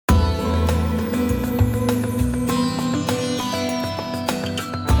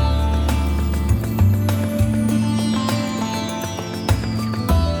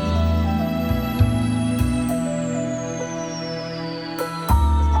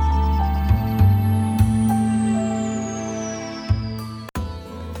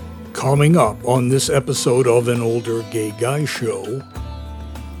Coming up on this episode of An Older Gay Guy Show.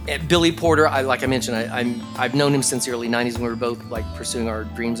 Billy Porter, like I mentioned, I've known him since the early 90s when we were both pursuing our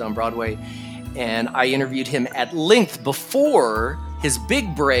dreams on Broadway. And I interviewed him at length before his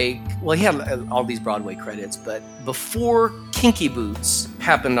big break. Well, he had all these Broadway credits, but before Kinky Boots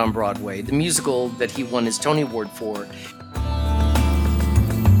happened on Broadway, the musical that he won his Tony Award for.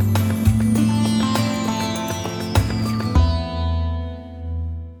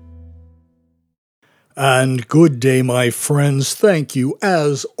 And good day, my friends. Thank you,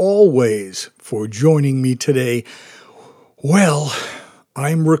 as always, for joining me today. Well,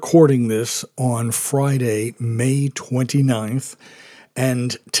 I'm recording this on Friday, May 29th,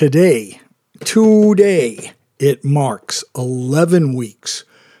 and today, it marks 11 weeks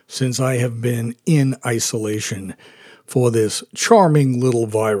since I have been in isolation for this charming little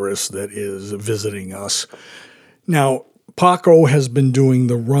virus that is visiting us. Now, Paco has been doing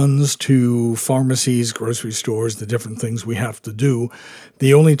the runs to pharmacies, grocery stores, the different things we have to do.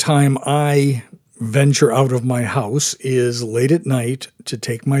 The only time I venture out of my house is late at night to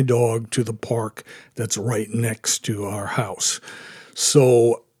take my dog to the park that's right next to our house.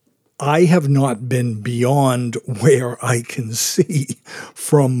 So I have not been beyond where I can see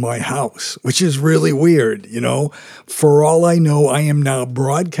from my house, which is really weird, you know. For all I know, I am now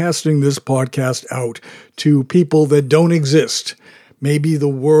broadcasting this podcast out to people that don't exist. Maybe the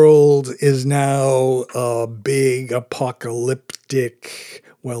world is now a big apocalyptic,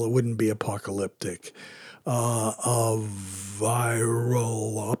 well, it wouldn't be apocalyptic, a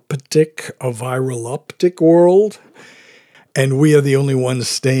viraloptic world. And we are the only ones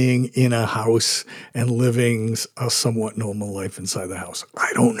staying in a house and living a somewhat normal life inside the house.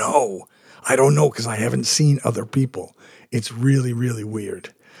 I don't know because I haven't seen other people. It's really, really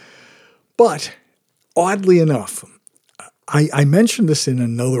weird. But oddly enough, I mentioned this in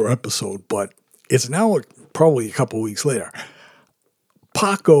another episode, but it's now probably a couple weeks later.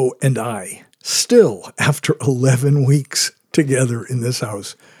 Paco and I, still after 11 weeks together in this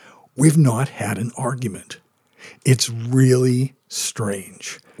house, we've not had an argument. It's really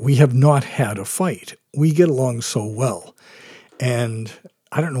strange. We have not had a fight. We get along so well. And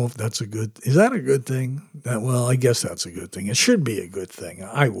I don't know if that's is that a good thing? Well, I guess that's a good thing. It should be a good thing,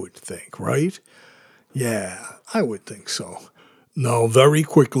 I would think, right? Yeah, I would think so. Now, very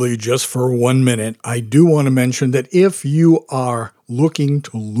quickly, just for 1 minute, I do want to mention that if you are looking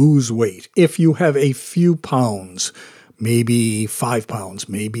to lose weight, if you have a few pounds, maybe 5 pounds,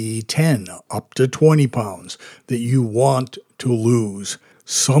 maybe 10, up to 20 pounds that you want to lose.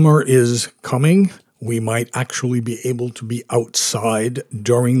 Summer is coming. We might actually be able to be outside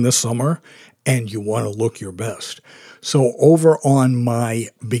during the summer, and you want to look your best. So over on my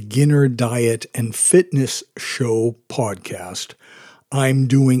Beginner Diet and Fitness Show podcast, I'm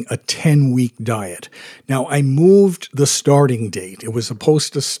doing a 10-week diet. Now, I moved the starting date. It was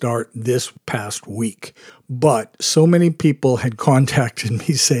supposed to start this past week, but so many people had contacted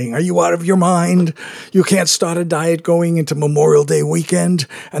me saying, "Are you out of your mind? You can't start a diet going into Memorial Day weekend,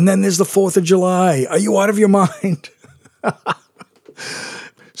 and then there's the 4th of July. Are you out of your mind?"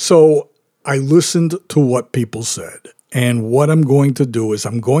 So I listened to what people said. And what I'm going to do is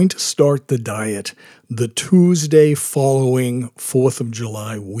I'm going to start the diet the Tuesday following 4th of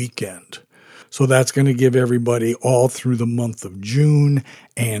July weekend. So that's going to give everybody all through the month of June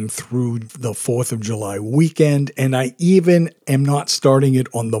and through the 4th of July weekend. And I even am not starting it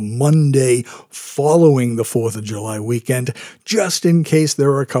on the Monday following the 4th of July weekend, just in case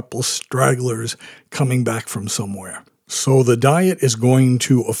there are a couple stragglers coming back from somewhere. So the diet is going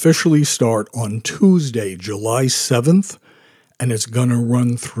to officially start on Tuesday, July 7th, and it's going to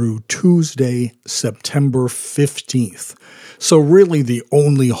run through Tuesday, September 15th. So really the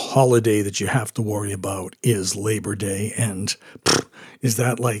only holiday that you have to worry about is Labor Day, and is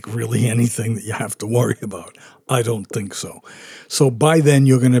that like really anything that you have to worry about? I don't think so. So by then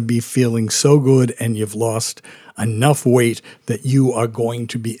you're going to be feeling so good and you've lost enough weight that you are going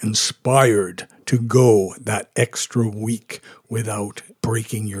to be inspired to go that extra week without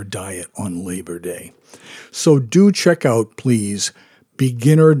breaking your diet on Labor Day. So do check out, please,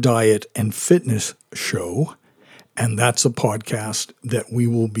 Beginner Diet and Fitness Show. And that's a podcast that we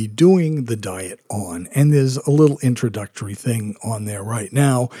will be doing the diet on. And there's a little introductory thing on there right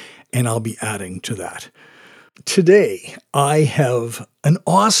now, and I'll be adding to that. Today, I have an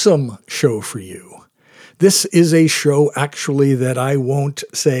awesome show for you. This is a show, actually, that I won't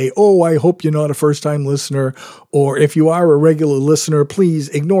say, "Oh, I hope you're not a first-time listener," or "If you are a regular listener, please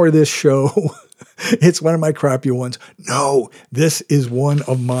ignore this show." It's one of my crappy ones. No, this is one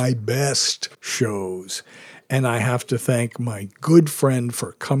of my best shows. And I have to thank my good friend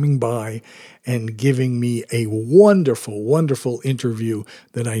for coming by and giving me a wonderful, wonderful interview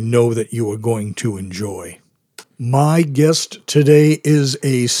that I know that you are going to enjoy. My guest today is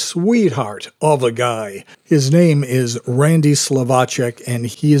a sweetheart of a guy. His name is Randy Slavacek, and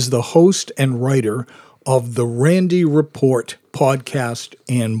he is the host and writer of the Randy Report podcast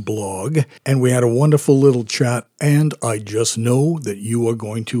and blog. And we had a wonderful little chat, and I just know that you are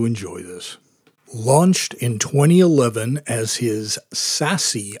going to enjoy this. Launched in 2011 as his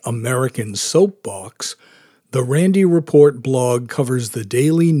sassy American soapbox, the Randy Report blog covers the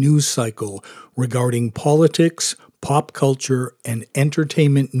daily news cycle regarding politics, pop culture, and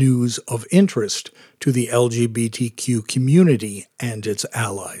entertainment news of interest to the LGBTQ community and its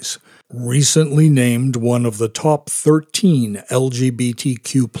allies. Recently named one of the top 13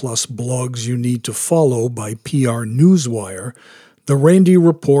 LGBTQ+ blogs you need to follow by PR Newswire, the Randy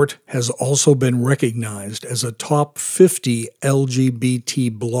Report has also been recognized as a top 50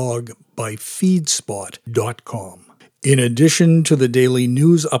 LGBT blog by Feedspot.com. In addition to the daily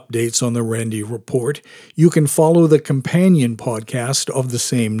news updates on the Randy Report, you can follow the companion podcast of the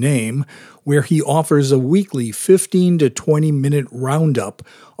same name, where he offers a weekly 15 to 20-minute roundup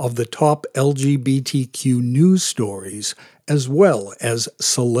of the top LGBTQ news stories, as well as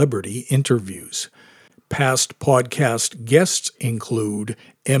celebrity interviews. Past podcast guests include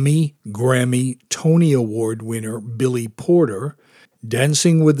Emmy, Grammy, Tony Award winner Billy Porter,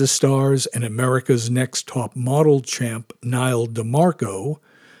 Dancing with the Stars and America's Next Top Model champ Niall DeMarco,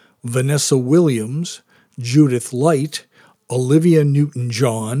 Vanessa Williams, Judith Light, Olivia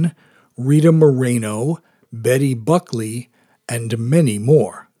Newton-John, Rita Moreno, Betty Buckley, and many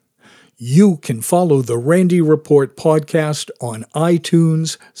more. You can follow the Randy Report podcast on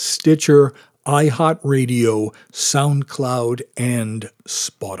iTunes, Stitcher, iHeartRadio, SoundCloud, and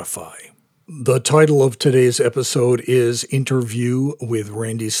Spotify. The title of today's episode is Interview with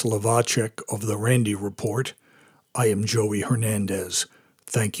Randy Slavacek of the Randy Report. I am Joey Hernandez.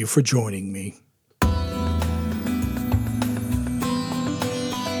 Thank you for joining me.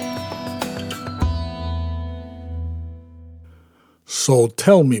 So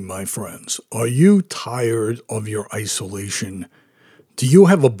tell me, my friends, are you tired of your isolation? Do you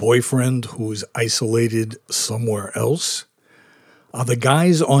have a boyfriend who's isolated somewhere else? Are the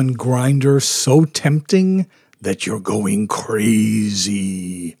guys on Grindr so tempting that you're going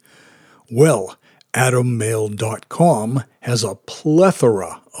crazy? Well, AdamMail.com has a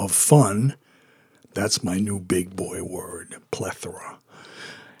plethora of fun. That's my new big boy word, plethora.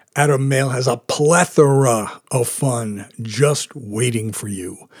 Adam Mail has a plethora of fun just waiting for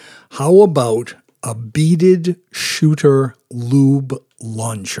you. How about a beaded shooter lube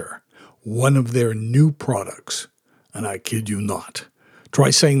launcher, one of their new products? And I kid you not. Try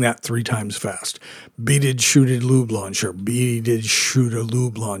saying that 3 times fast. Beaded shooted lube launcher, beaded shooter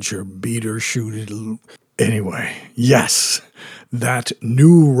lube launcher, beater shooted lube. Anyway, yes, that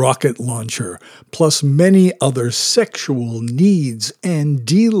new rocket launcher, plus many other sexual needs and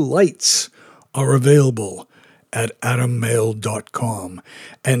delights are available at AdamMail.com.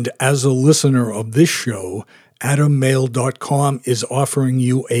 And as a listener of this show, AdamMail.com is offering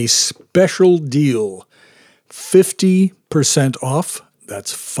you a special deal. 50% off,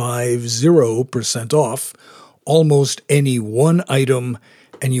 that's 50% off, almost any one item,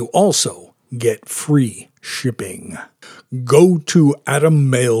 and you also get free shipping. Go to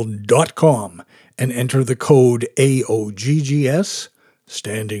AdamMail.com and enter the code AOGGS,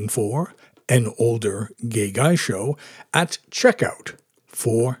 standing for An Older Gay Guy Show, at checkout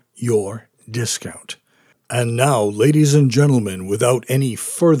for your discount. And now, ladies and gentlemen, without any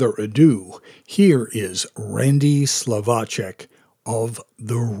further ado, here is Randy Slavacek of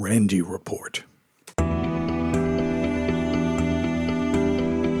The Randy Report.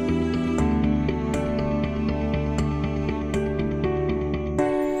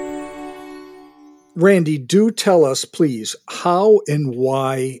 Randy, do tell us, please, how and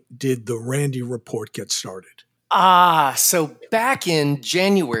why did The Randy Report get started? So back in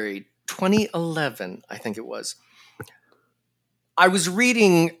January 2011, I think it was, I was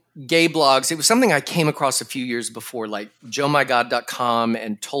reading gay blogs. It was something I came across a few years before, like JoeMyGod.com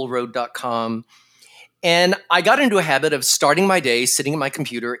and TollRoad.com. And I got into a habit of starting my day sitting at my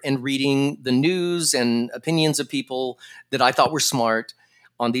computer and reading the news and opinions of people that I thought were smart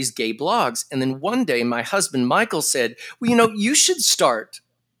on these gay blogs. And then one day my husband, Michael, said, well, you should start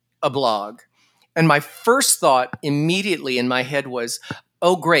a blog. And my first thought immediately in my head was,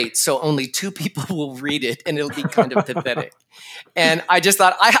 oh, great. So only 2 people will read it and it'll be kind of pathetic. And I just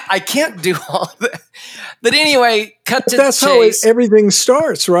thought, I can't do all that. But anyway, cut to That's chase. how everything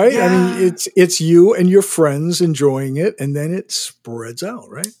starts, right? Yeah. I mean, it's you and your friends enjoying it, and then it spreads out,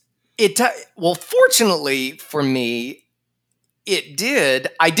 right? Well, fortunately for me, it did.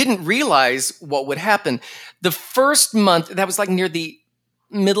 I didn't realize what would happen. The first month, that was like near the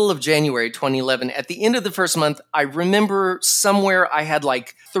middle of January 2011. At the end of the first month, I remember somewhere I had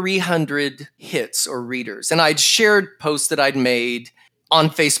like 300 hits or readers. And I'd shared posts that I'd made on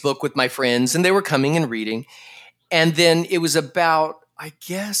Facebook with my friends, and they were coming and reading. And then it was about, I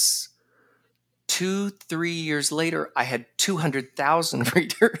guess, 2-3 years later, I had 200,000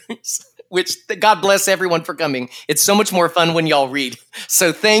 readers. Which, God bless everyone for coming. It's so much more fun when y'all read.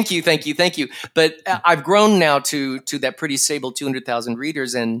 So thank you. But I've grown now to that pretty stable 200,000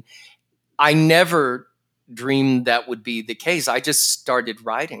 readers, and I never dreamed that would be the case. I just started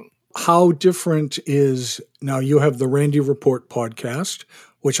writing. How different is, now you have the Randy Report podcast,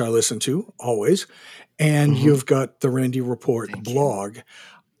 which I listen to always, and you've got the Randy Report blog.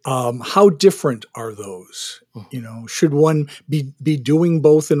 How different are those? You know, should one be doing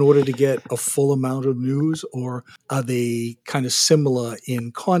both in order to get a full amount of news, or are they kind of similar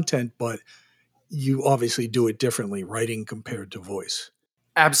in content, but you obviously do it differently, writing compared to voice?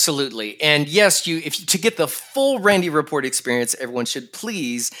 Absolutely. And yes, to get the full Randy Report experience, everyone should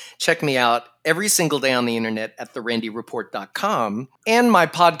please check me out every single day on the internet at therandyreport.com, and my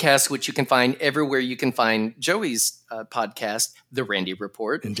podcast, which you can find everywhere you can find Joey's podcast, The Randy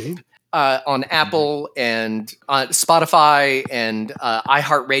Report. Indeed. On Apple and Spotify and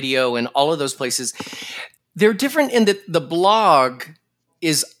iHeartRadio and all of those places. They're different in that the blog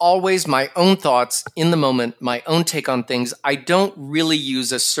is always my own thoughts in the moment, my own take on things. I don't really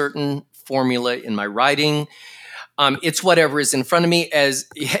use a certain formula in my writing. It's whatever is in front of me, as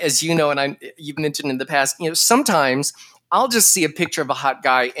you know, and you've mentioned in the past. You know, sometimes I'll just see a picture of a hot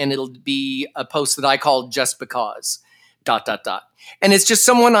guy, and it'll be a post that I call "Just Because." ... And it's just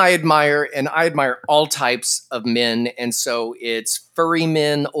someone I admire, and I admire all types of men, and so it's furry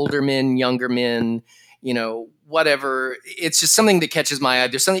men, older men, younger men, you know, whatever. It's just something that catches my eye.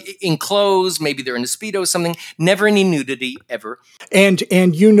 There's something in clothes, maybe they're in a Speedo, something. Never any nudity, ever. And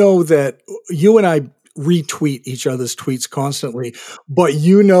you know that you and I retweet each other's tweets constantly, but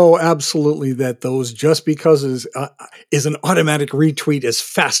you know absolutely that those just because is an automatic retweet as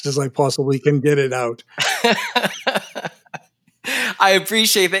fast as I possibly can get it out. I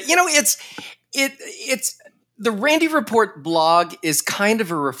appreciate that. You know, it's the Randy Report blog is kind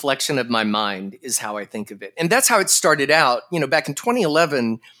of a reflection of my mind, is how I think of it. And that's how it started out. You know, back in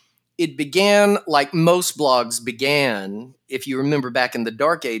 2011, it began like most blogs began, if you remember back in the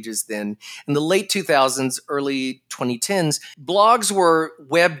dark ages then. In the late 2000s, early 2010s, blogs were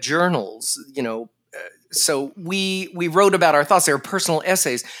web journals, you know. So we wrote about our thoughts. They were personal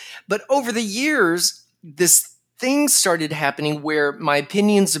essays. But over the years, this things started happening where my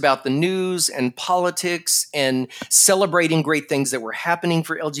opinions about the news and politics and celebrating great things that were happening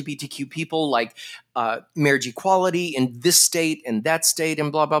for LGBTQ people, like marriage equality in this state and that state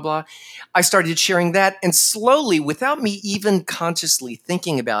and blah, blah, blah. I started sharing that. And slowly, without me even consciously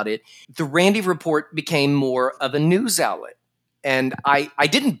thinking about it, the Randy Report became more of a news outlet. And I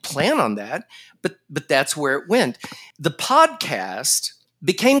didn't plan on that, but that's where it went. The podcast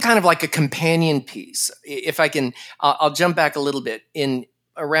became kind of like a companion piece. If I can, I'll jump back a little bit in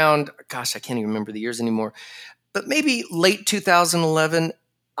around, gosh, I can't even remember the years anymore, but maybe late 2011,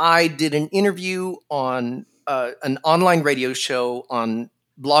 I did an interview on an online radio show on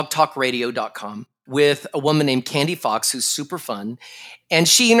blogtalkradio.com with a woman named Candy Fox, who's super fun. And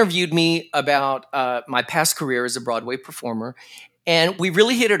she interviewed me about my past career as a Broadway performer. And we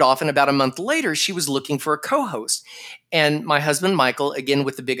really hit it off. And about a month later, she was looking for a co-host. And my husband, Michael, again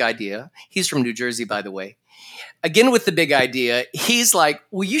with the big idea, he's from New Jersey, by the way, again with the big idea, he's like,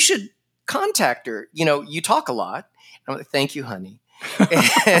 well, you should contact her. You know, you talk a lot. I'm like, thank you, honey.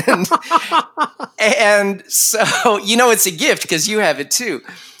 and so, you know, it's a gift because you have it too.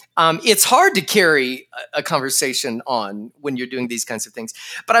 It's hard to carry a conversation on when you're doing these kinds of things.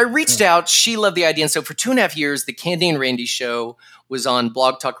 But I reached out. She loved the idea. And so for 2.5 years, the Candy and Randy show was on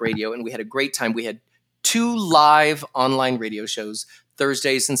Blog Talk Radio, and we had a great time. We had 2 live online radio shows,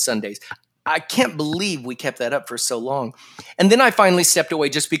 Thursdays and Sundays. I can't believe we kept that up for so long. And then I finally stepped away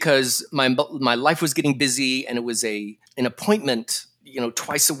just because my life was getting busy, and it was an appointment, you know,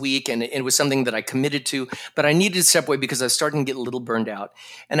 twice a week. And it was something that I committed to, but I needed to step away because I was starting to get a little burned out.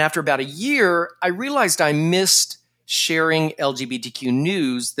 And after about a year, I realized I missed sharing LGBTQ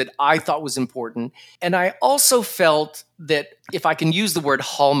news that I thought was important. And I also felt that if I can use the word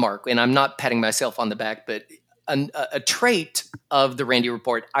hallmark, and I'm not patting myself on the back, but a trait of the Randy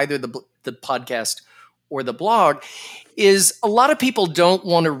Report, either the podcast or the blog, is a lot of people don't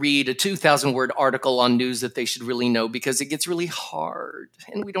want to read a 2,000 word article on news that they should really know because it gets really hard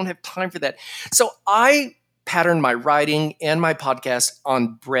and we don't have time for that. So I pattern my writing and my podcast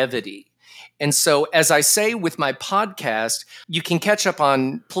on brevity. And so, as I say with my podcast, you can catch up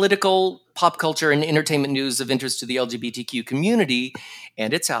on political, pop culture, and entertainment news of interest to the LGBTQ community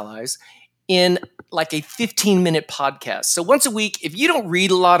and its allies in like a 15-minute podcast. So once a week, if you don't read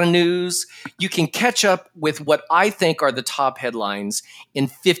a lot of news, you can catch up with what I think are the top headlines in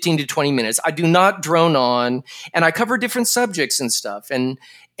 15 to 20 minutes. I do not drone on, and I cover different subjects and stuff.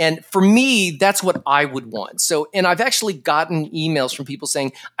 And for me, that's what I would want. So, and I've actually gotten emails from people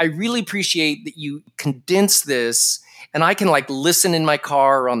saying, I really appreciate that you condense this, and I can like listen in my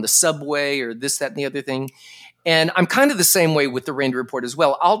car or on the subway or this, that, and the other thing. And I'm kind of the same way with the Randy Report as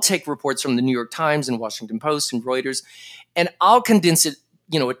well. I'll take reports from the New York Times and Washington Post and Reuters, and I'll condense it,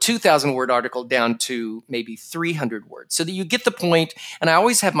 a 2,000 word article down to maybe 300 words so that you get the point. And I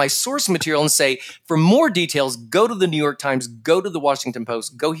always have my source material and say, for more details, go to the New York Times, go to the Washington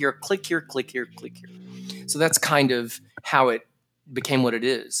Post, go here, click here, click here, click here. So that's kind of how it became what it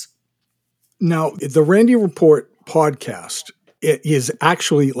is. Now, the Randy Report podcast, it is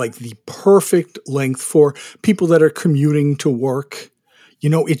actually like the perfect length for people that are commuting to work.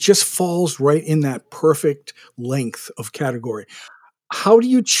 It just falls right in that perfect length of category. How do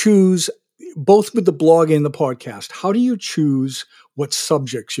you choose, both with the blog and the podcast, how do you choose what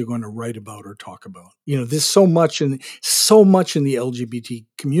subjects you're going to write about or talk about? There's so much in the LGBT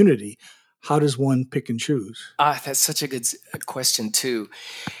community. How does one pick and choose? That's such a good question too.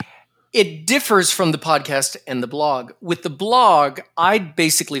 It differs from the podcast and the blog. With the blog, I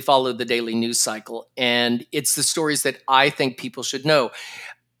basically follow the daily news cycle, and it's the stories that I think people should know.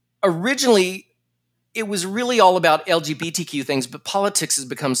 Originally, it was really all about LGBTQ things, but politics has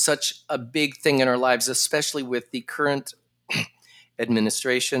become such a big thing in our lives, especially with the current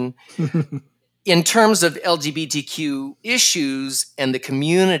administration. In terms of LGBTQ issues and the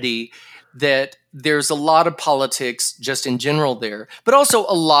community, that there's a lot of politics just in general there, but also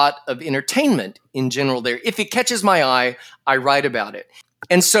a lot of entertainment in general there. If it catches my eye, I write about it.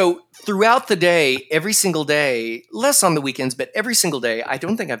 And so throughout the day, every single day, less on the weekends, but every single day, I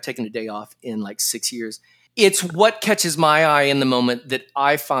don't think I've taken a day off in like 6 years. It's what catches my eye in the moment that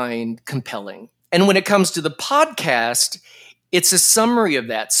I find compelling. And when it comes to the podcast, it's a summary of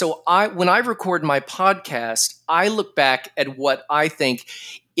that. So when I record my podcast, I look back at what I think.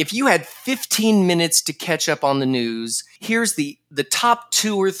 If you had 15 minutes to catch up on the news, here's the top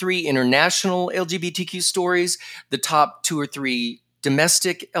 2 or 3 international LGBTQ stories, the top 2 or 3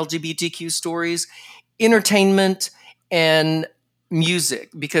 domestic LGBTQ stories, entertainment, and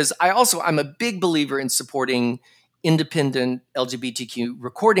music. Because I'm a big believer in supporting independent LGBTQ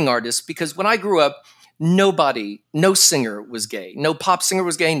recording artists, because when I grew up, no singer was gay. No pop singer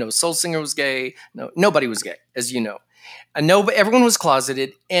was gay. No soul singer was gay. Nobody was gay, as you know. I know, but everyone was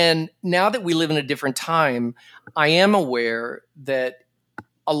closeted. And now that we live in a different time, I am aware that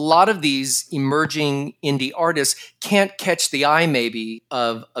a lot of these emerging indie artists can't catch the eye maybe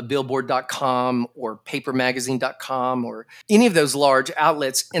of a Billboard.com or papermagazine.com or any of those large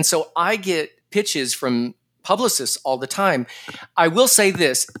outlets. And so I get pitches from publicists all the time. I will say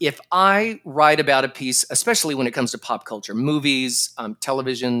this, if I write about a piece, especially when it comes to pop culture, movies,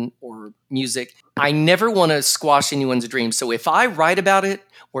 television, or music, I never want to squash anyone's dreams. So if I write about it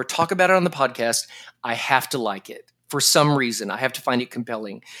or talk about it on the podcast, I have to like it for some reason. I have to find it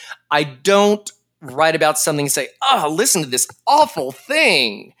compelling. I don't write about something and say, oh, listen to this awful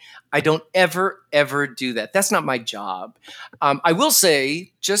thing. I don't ever do that. That's not my job. I will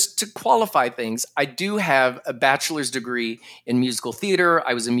say, just to qualify things, I do have a bachelor's degree in musical theater.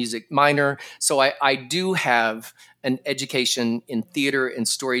 I was a music minor. So I do have an education in theater and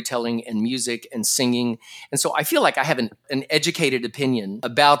storytelling and music and singing. And so I feel like I have an educated opinion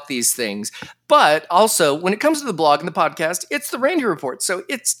about these things. But also, when it comes to the blog and the podcast, it's the Randy Report. So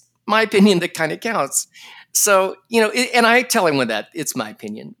it's my opinion that kind of counts. So, and I tell him with that, it's my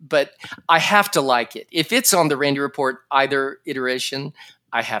opinion, but I have to like it. If it's on the Randy Report, either iteration,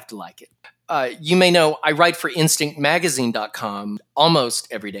 I have to like it. You may know I write for InstinctMagazine.com almost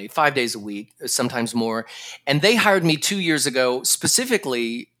every day, 5 days a week, sometimes more. And they hired me 2 years ago,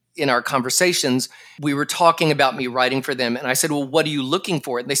 specifically in our conversations. We were talking about me writing for them. And I said, well, what are you looking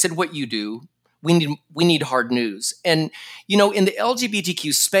for? And they said, what you do. we need hard news. And in the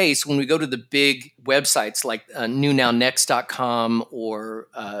LGBTQ space, when we go to the big websites like newnownnext.com or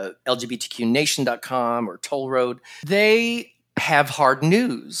lgbtqnation.com or Toll Road, they have hard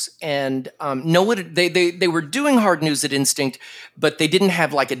news. And they were doing hard news at Instinct, but they didn't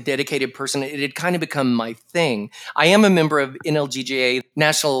have like a dedicated person. It had kind of become my thing. I am a member of NLGJA,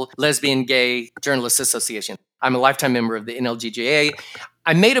 National Lesbian Gay Journalists Association. I'm a lifetime member of the NLGJA.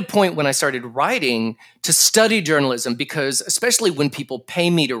 I made a point when I started writing to study journalism because, especially when people pay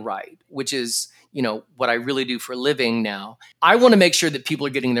me to write, which is, what I really do for a living now, I want to make sure that people are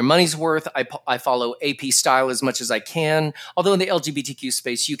getting their money's worth. I follow AP style as much as I can. Although in the LGBTQ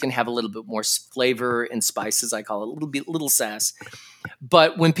space, you can have a little bit more flavor and spice, as I call it, little sass.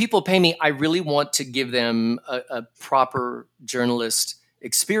 But when people pay me, I really want to give them a proper journalist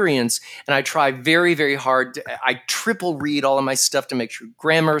experience. And I try very, very hard. I triple read all of my stuff to make sure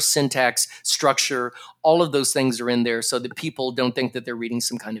grammar, syntax, structure, all of those things are in there so that people don't think that they're reading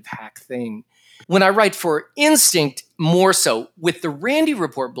some kind of hack thing. When I write for Instinct, more so. With the Randy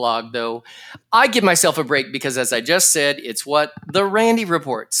Report blog, though, I give myself a break because, as I just said, it's the Randy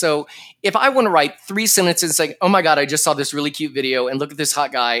Report. So if I want to write 3 sentences saying, oh my God, I just saw this really cute video and look at this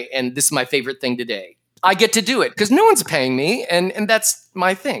hot guy and this is my favorite thing today, I get to do it because no one's paying me and that's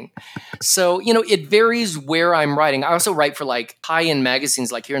my thing. So, it varies where I'm writing. I also write for like high-end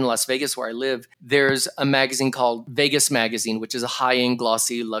magazines, like here in Las Vegas where I live. There's a magazine called Vegas Magazine, which is a high-end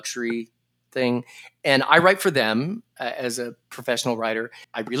glossy luxury thing. And I write for them as a professional writer.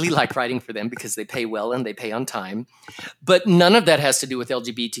 I really like writing for them because they pay well and they pay on time. But none of that has to do with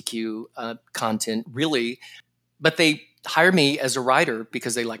LGBTQ content, really. But they hire me as a writer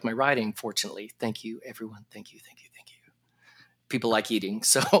because they like my writing, fortunately. Thank you, everyone. Thank you. People like eating,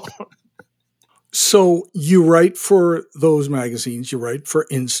 so... So you write for those magazines, you write for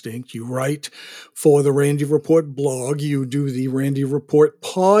Instinct, you write for the Randy Report blog, you do the Randy Report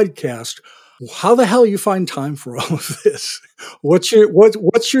podcast. How the hell you find time for all of this? What's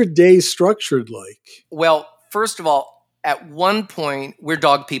your day structured like? Well, first of all, at one point, we're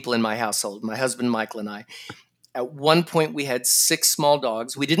dog people in my household, my husband, Michael, and I. At one point, we had 6 small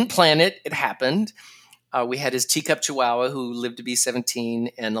dogs. We didn't plan it. It happened. We had his teacup chihuahua who lived to be 17.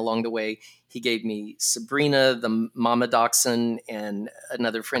 And along the way, he gave me Sabrina, the mama dachshund, and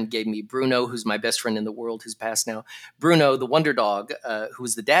another friend gave me Bruno, who's my best friend in the world, who's passed now. Bruno, the wonder dog, who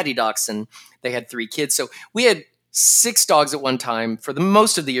was the daddy dachshund. They had 3 kids. So we had 6 dogs at one time. For the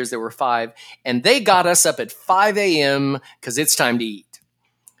most of the years, there were 5. And they got us up at 5 a.m. because it's time to eat.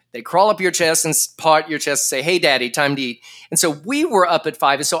 They crawl up your chest and paw at your chest and say, hey, daddy, time to eat. And so we were up at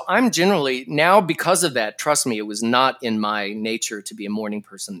 5. And so I'm generally, now because of that, trust me, it was not in my nature to be a morning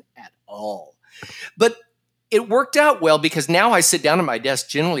person at all. But it worked out well because now I sit down at my desk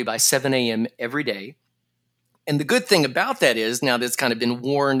generally by 7 a.m. every day. And the good thing about that is, now that's kind of been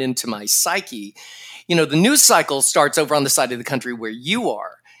worn into my psyche, the news cycle starts over on the side of the country where you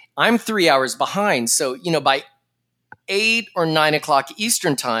are. I'm 3 hours behind. So, by 8 or 9 o'clock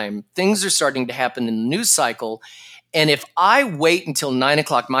Eastern time, things are starting to happen in the news cycle. And if I wait until 9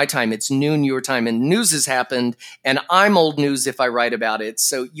 o'clock my time, it's noon your time, and news has happened, and I'm old news if I write about it.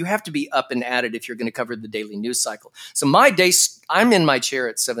 So you have to be up and at it if you're going to cover the daily news cycle. So my day, I'm in my chair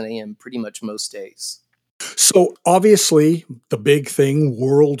at 7 a.m. pretty much most days. So obviously the big thing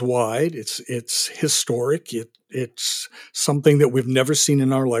worldwide, it's historic. It's something that we've never seen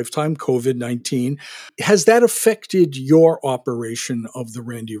in our lifetime, COVID-19. Has that affected your operation of the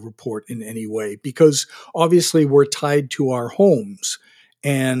Randy Report in any way? Because obviously we're tied to our homes.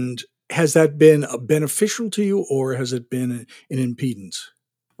 And has that been beneficial to you, or has it been an impedance?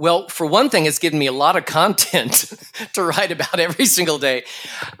 Well, for one thing, it's given me a lot of content to write about every single day.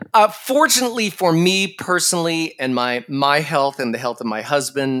 Fortunately for me personally and my health and the health of my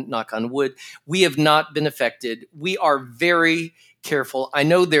husband, knock on wood, we have not been affected. We are very careful. I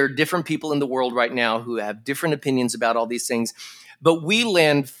know there are different people in the world right now who have different opinions about all these things, but we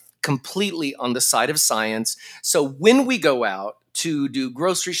land completely on the side of science. So when we go out to do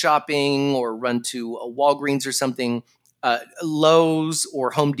grocery shopping or run to a Walgreens or something, Lowe's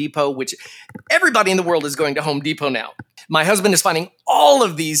or Home Depot, which everybody in the world is going to Home Depot now. My husband is finding all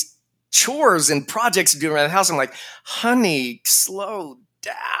of these chores and projects to do around the house. I'm like, honey, slow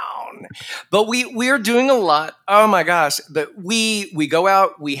down. But we're doing a lot. Oh my gosh. But we go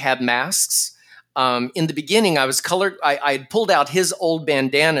out, we have masks. In the beginning, I had pulled out his old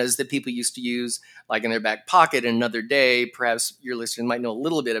bandanas that people used to use like in their back pocket another day. Perhaps your listeners might know a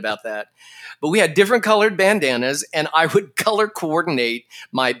little bit about that. But we had different colored bandanas, and I would color coordinate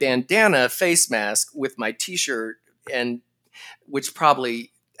my bandana face mask with my T-shirt, and which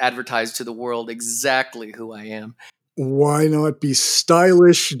probably advertise to the world exactly who I am. Why not be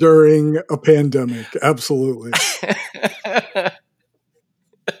stylish during a pandemic? Absolutely.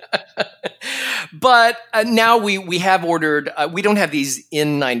 But now we have ordered, we don't have these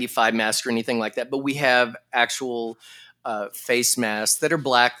N95 masks or anything like that, but we have actual face masks that are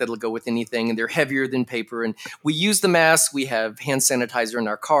black that'll go with anything, and they're heavier than paper. And we use the mask. We have hand sanitizer in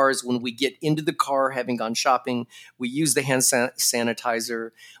our cars. When we get into the car, having gone shopping, we use the hand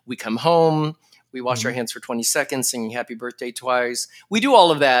sanitizer. We come home. We wash our hands for 20 seconds, singing happy birthday twice. We do all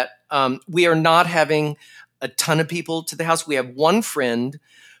of that. We are not having a ton of people to the house. We have one friend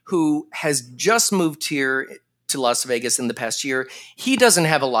who has just moved here to Las Vegas in the past year. He doesn't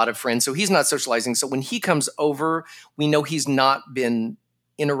have a lot of friends, so he's not socializing. So when he comes over, we know he's not been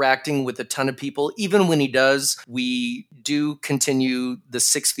interacting with a ton of people. Even when he does, we do continue the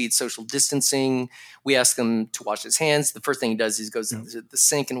 6 feet social distancing. We ask him to wash his hands. The first thing he does is goes to the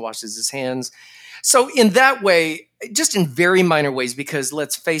sink and washes his hands. So in that way, just in very minor ways, because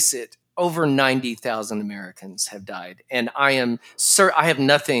let's face it, over 90,000 Americans have died. And I have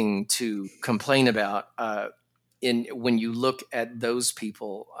nothing to complain about when you look at those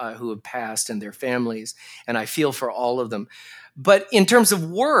people who have passed and their families, and I feel for all of them. But in terms of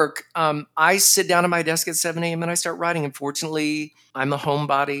work, I sit down at my desk at 7 a.m. and I start writing. Unfortunately, I'm a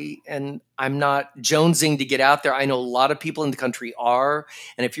homebody and I'm not jonesing to get out there. I know a lot of people in the country are.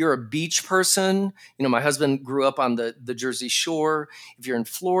 And if you're a beach person, my husband grew up on the Jersey Shore. If you're in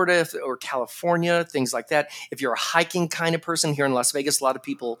Florida or California, things like that. If you're a hiking kind of person here in Las Vegas, a lot of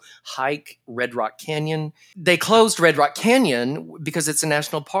people hike Red Rock Canyon. They closed Red Rock Canyon because it's a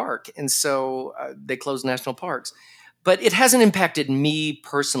national park. And so they closed national parks. But it hasn't impacted me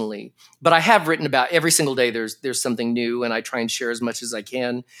personally. But I have written about every single day there's something new, and I try and share as much as I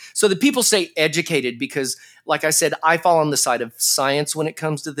can. So that people stay educated because, like I said, I fall on the side of science when it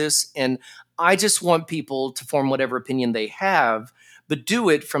comes to this. And I just want people to form whatever opinion they have, but do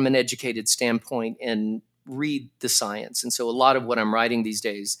it from an educated standpoint and read the science. And so a lot of what I'm writing these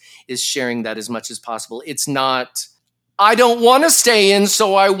days is sharing that as much as possible. It's not, I don't want to stay in,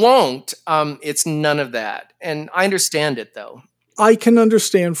 so I won't. It's none of that. And I understand it, though. I can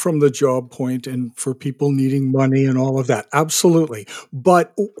understand from the job point and for people needing money and all of that. Absolutely.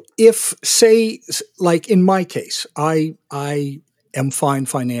 But if, say, like in my case, I am fine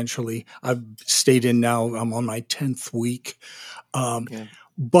financially. I've stayed in now. I'm on my 10th week.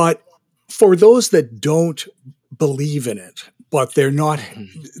 But for those that don't believe in it, but they're not,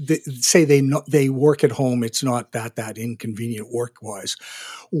 they work at home. It's not that inconvenient work-wise.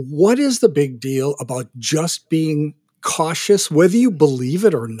 What is the big deal about just being cautious, whether you believe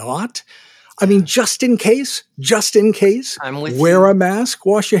it or not? I mean, just in case, I'm with wear you. a mask,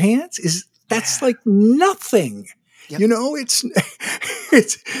 wash your hands. That's like nothing. Yep.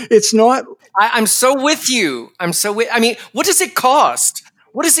 It's not. I'm so with you. I mean, what does it cost?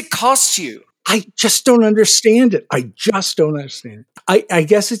 What does it cost you? I just don't understand it. I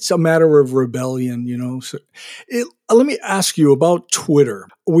guess it's a matter of rebellion, So let me ask you about Twitter.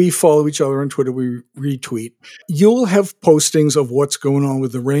 We follow each other on Twitter. We retweet. You'll have postings of what's going on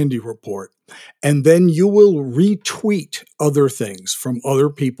with the Randy Report. And then you will retweet other things from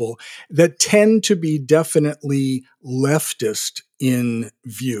other people that tend to be definitely leftist in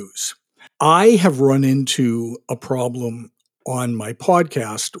views. I have run into a problem on my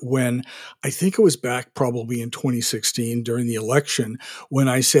podcast when I think it was back probably in 2016 during the election when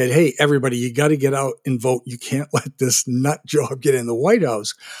I said, hey, everybody, you got to get out and vote. You can't let this nut job get in the White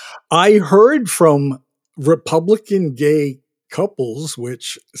House. I heard from Republican gay couples,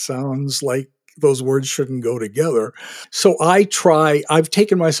 which sounds like those words shouldn't go together. So I've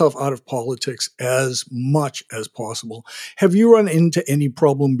taken myself out of politics as much as possible. Have you run into any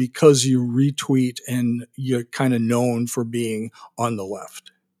problem because you retweet and you're kind of known for being on the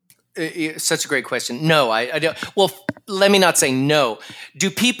left? Such a great question. No, I don't. Well, let me not say no. Do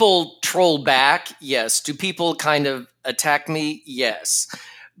people troll back? Yes. Do people kind of attack me? Yes.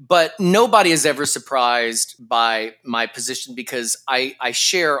 But nobody is ever surprised by my position because I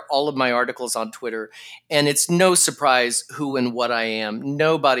share all of my articles on Twitter, and it's no surprise who and what I am.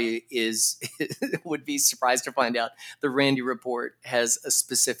 Nobody would be surprised to find out the Randy Report has a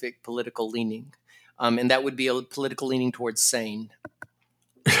specific political leaning, and that would be a political leaning towards sane.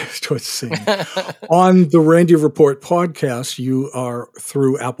 Towards sane. On the Randy Report podcast, you are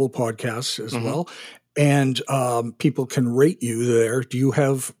through Apple Podcasts as well. And people can rate you there. Do you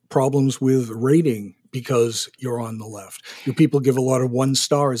have problems with rating because you're on the left? Do people give a lot of 1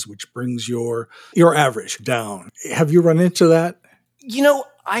 stars, which brings your average down? Have you run into that?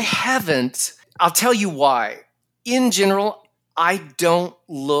 I haven't. I'll tell you why. In general, I don't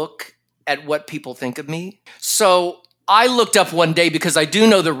look at what people think of me. So I looked up one day because I do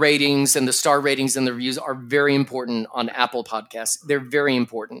know the ratings and the star ratings and the reviews are very important on Apple Podcasts. They're very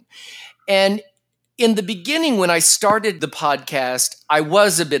important. And in the beginning, when I started the podcast, I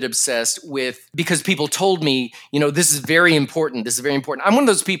was a bit obsessed with, because people told me, this is very important. This is very important. I'm one of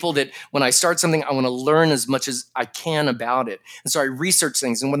those people that when I start something, I want to learn as much as I can about it. And so I research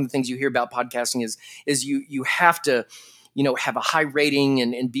things. And one of the things you hear about podcasting is you have to, have a high rating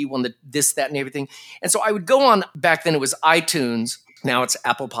and be one that this, that, and everything. And so I would go on, back then it was iTunes. Now it's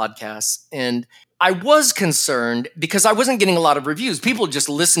Apple Podcasts. And I was concerned because I wasn't getting a lot of reviews. People just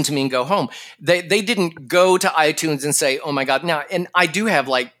listened to me and go home. They didn't go to iTunes and say, oh my God. Now, and I do have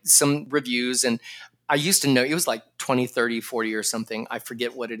like some reviews, and I used to know it was like 20, 30, 40 or something. I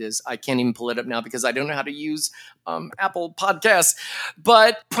forget what it is. I can't even pull it up now because I don't know how to use Apple Podcasts.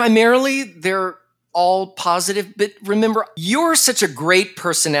 But primarily they're all positive. But remember, you're such a great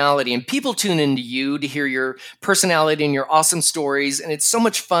personality, and people tune into you to hear your personality and your awesome stories. And it's so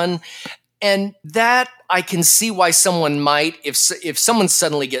much fun. And that I can see why someone might, if someone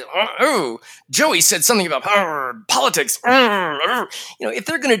suddenly get, oh, Joey said something about politics, if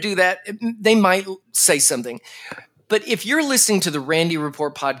they're going to do that, they might say something. But if you're listening to the Randy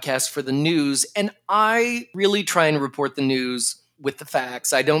Report podcast for the news, and I really try and report the news with the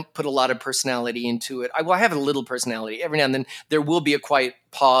facts, I don't put a lot of personality into it. I have a little personality. Every now and then there will be a quiet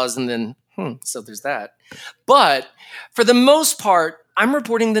pause, and then, so there's that. But for the most part, I'm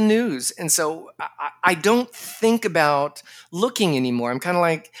reporting the news. And so I don't think about looking anymore. I'm kind of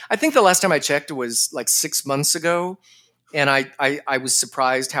like, I think the last time I checked was like 6 months ago. And I was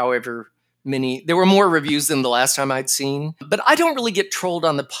surprised, however many, there were more reviews than the last time I'd seen. But I don't really get trolled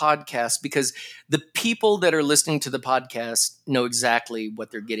on the podcast because the people that are listening to the podcast know exactly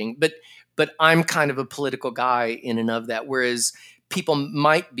what they're getting. But I'm kind of a political guy in and of that, whereas people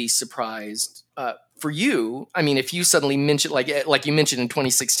might be surprised. For you, I mean, if you suddenly mention, like you mentioned in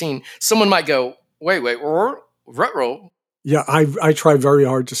 2016, someone might go, wait, ruh-roh. Yeah, I try very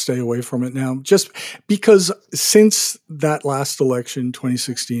hard to stay away from it now, just because since that last election,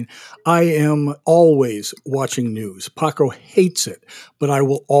 2016, I am always watching news. Paco hates it, but I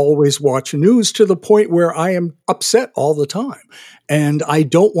will always watch news to the point where I am upset all the time. And I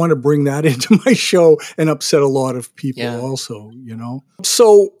don't want to bring that into my show and upset a lot of people also,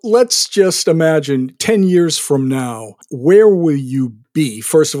 So let's just imagine 10 years from now, where will you be?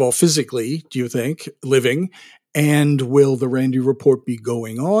 First of all, physically, do you think, living? And will the Randy Report be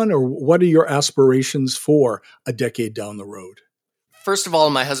going on, or what are your aspirations for a decade down the road? First of all,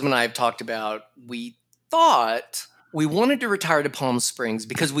 my husband and I have talked about, we thought we wanted to retire to Palm Springs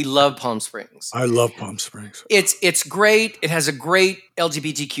because we love Palm Springs. I love Palm Springs. It's great. It has a great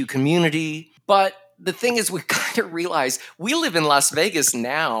LGBTQ community. But the thing is, we kind of realize we live in Las Vegas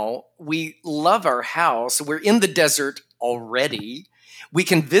now. We love our house. We're in the desert already. We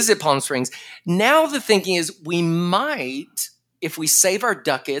can visit Palm Springs. Now the thinking is we might, if we save our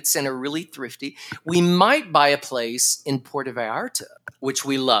ducats and are really thrifty, we might buy a place in Puerto Vallarta, which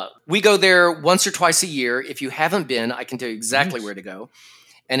we love. We go there once or twice a year. If you haven't been, I can tell you exactly where to go.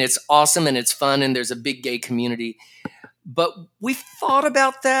 And it's awesome and it's fun and there's a big gay community. But we thought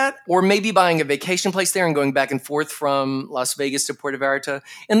about that, or maybe buying a vacation place there and going back and forth from Las Vegas to Puerto Vallarta.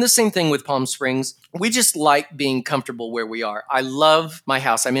 And the same thing with Palm Springs. We just like being comfortable where we are. I love my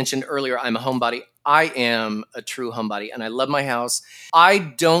house. I mentioned earlier, I'm a homebody. I am a true homebody, and I love my house. I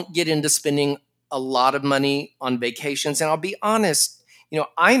don't get into spending a lot of money on vacations. And I'll be honest,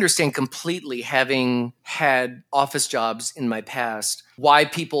 I understand completely, having had office jobs in my past, why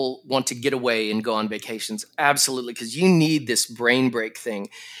people want to get away and go on vacations. Absolutely, because you need this brain break thing.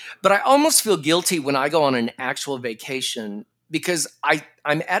 But I almost feel guilty when I go on an actual vacation because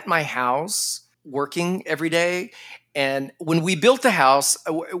I'm at my house working every day. And when we built the house,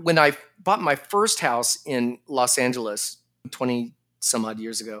 when I bought my first house in Los Angeles 20 some odd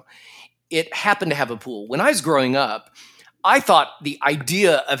years ago, it happened to have a pool. When I was growing up, I thought the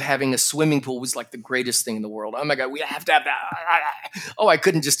idea of having a swimming pool was like the greatest thing in the world. Oh my God, we have to have that. Oh, I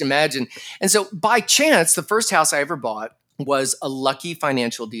couldn't just imagine. And so by chance, the first house I ever bought was a lucky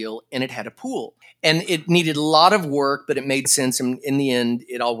financial deal, and it had a pool. And it needed a lot of work, but it made sense. And in the end,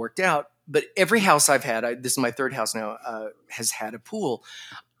 it all worked out. But every house I've had, this is my third house now, has had a pool.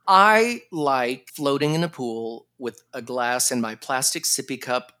 I like floating in a pool with a glass and my plastic sippy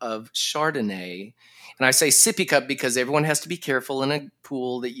cup of Chardonnay. And I say sippy cup because everyone has to be careful in a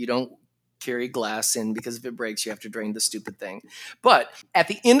pool that you don't carry glass in, because if it breaks, you have to drain the stupid thing. But at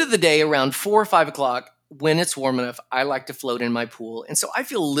the end of the day, around 4 or 5 o'clock, when it's warm enough, I like to float in my pool. And so I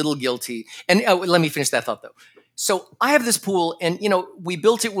feel a little guilty. And let me finish that thought, though. So I have this pool, and we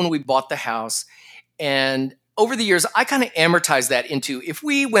built it when we bought the house, and over the years, I kind of amortized that into, if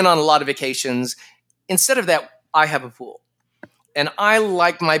we went on a lot of vacations, instead of that, I have a pool. And I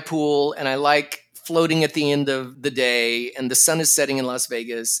like my pool, and I like floating at the end of the day, and the sun is setting in Las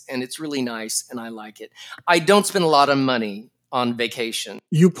Vegas, and it's really nice, and I like it. I don't spend a lot of money on vacation.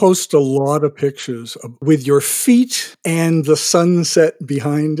 You post a lot of pictures with your feet and the sunset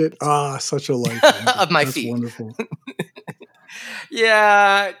behind it. Ah, such a life. Of my That's feet. Wonderful.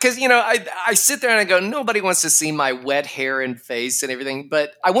 Yeah, because I sit there and I go, nobody wants to see my wet hair and face and everything,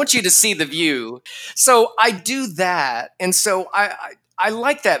 but I want you to see the view. So I do that, and so I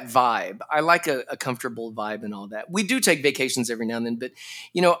like that vibe. I like a comfortable vibe and all that. We do take vacations every now and then, but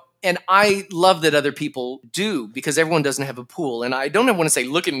and I love that other people do, because everyone doesn't have a pool. And I don't want to say,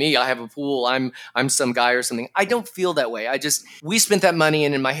 look at me, I have a pool, I'm some guy or something. I don't feel that way. We spent that money,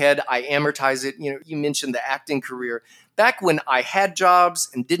 and in my head, I amortize it. You mentioned the acting career. Back when I had jobs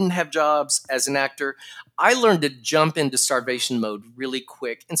and didn't have jobs as an actor, I learned to jump into starvation mode really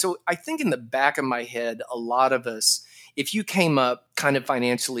quick. And so I think in the back of my head, a lot of us, if you came up kind of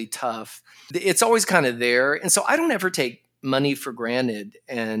financially tough, it's always kind of there. And so I don't ever take money for granted,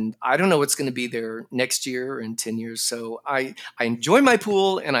 and I don't know what's going to be there next year or in 10 years. So I enjoy my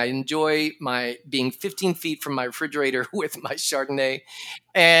pool, and I enjoy my being 15 feet from my refrigerator with my Chardonnay,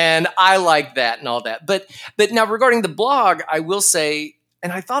 and I like that and all that. But now, regarding the blog, I will say,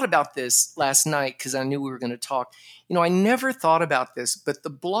 and I thought about this last night because I knew we were going to talk. I never thought about this, but the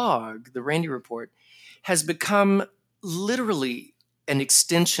blog, the Randy Report, has become literally an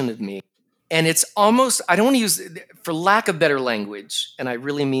extension of me. And it's almost, I don't want to use, for lack of better language, and I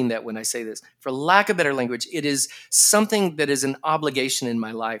really mean that when I say this, for lack of better language, it is something that is an obligation in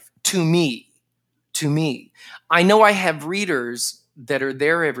my life to me. I know I have readers that are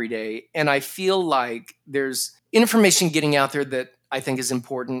there every day, and I feel like there's information getting out there that I think is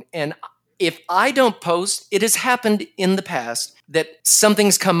important. And if I don't post, it has happened in the past that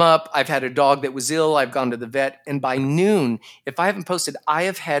something's come up. I've had a dog that was ill. I've gone to the vet. And by noon, if I haven't posted, I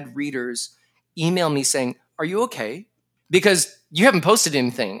have had readers email me saying, are you okay? Because you haven't posted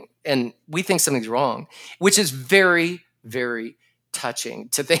anything and we think something's wrong, which is very, very touching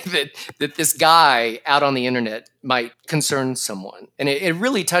to think that this guy out on the internet might concern someone. And it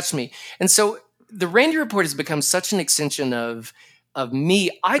really touched me. And so the Randy Report has become such an extension of me.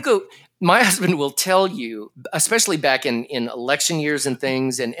 My husband will tell you, especially back in election years and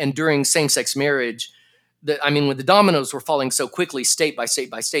things, and during same-sex marriage, when the dominoes were falling so quickly, state by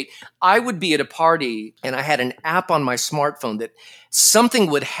state by state, I would be at a party and I had an app on my smartphone that something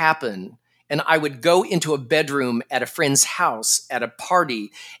would happen, and I would go into a bedroom at a friend's house at a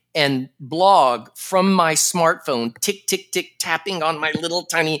party and blog from my smartphone, tick, tick, tick, tapping on my little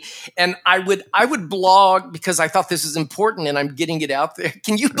tiny, and I would blog because I thought this is important and I'm getting it out there.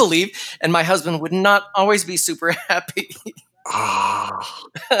 Can you believe? And my husband would not always be super happy.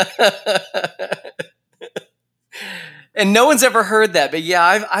 And no one's ever heard that, but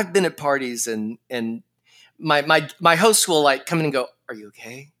yeah, I've been at parties, and my hosts will like come in and go, "Are you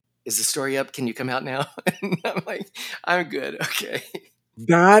okay? Is the story up? Can you come out now?" And I'm like, "I'm good, okay."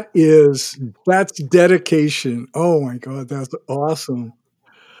 That's dedication. Oh my God, that's awesome.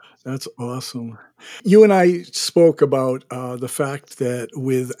 That's awesome. You and I spoke about the fact that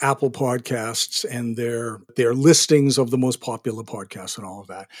with Apple Podcasts and their listings of the most popular podcasts and all of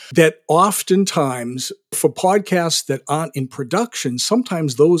that, that oftentimes for podcasts that aren't in production,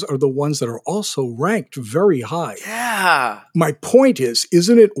 sometimes those are the ones that are also ranked very high. Yeah. My point is,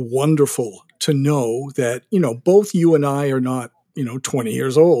 isn't it wonderful to know that, both you and I are not 20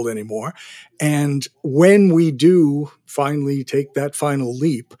 years old anymore. And when we do finally take that final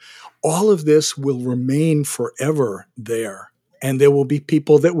leap, all of this will remain forever there. And there will be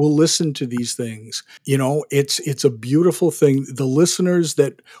people that will listen to these things. It's a beautiful thing. The listeners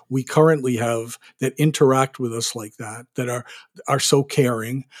that we currently have that interact with us like that are so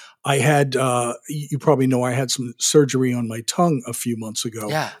caring. I had, you probably know, I had some surgery on my tongue a few months ago.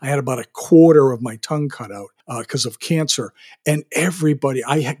 Yeah. I had about a quarter of my tongue cut out because of cancer. And everybody,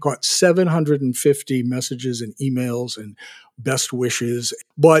 I had got 750 messages and emails and best wishes.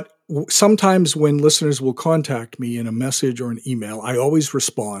 But sometimes when listeners will contact me in a message or an email, I always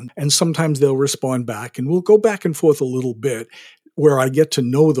respond. And sometimes they'll respond back, and we'll go back and forth a little bit where I get to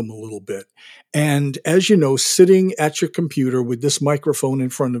know them a little bit. And as you know, sitting at your computer with this microphone in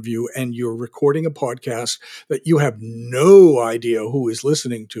front of you and you're recording a podcast that you have no idea who is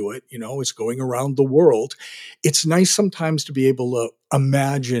listening to it, it's going around the world. It's nice sometimes to be able to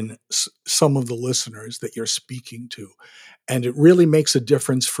imagine some of the listeners that you're speaking to. And it really makes a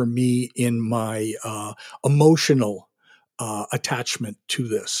difference for me in my emotional attachment to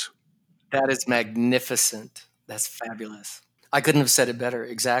this. That is magnificent. That's fabulous. I couldn't have said it better.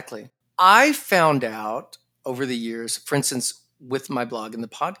 Exactly. I found out over the years, for instance, with my blog and the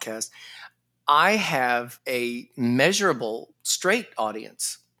podcast, I have a measurable straight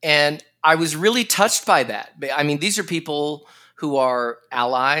audience. And I was really touched by that. I mean, these are people who are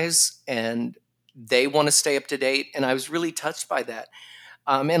allies and they want to stay up to date. And I was really touched by that.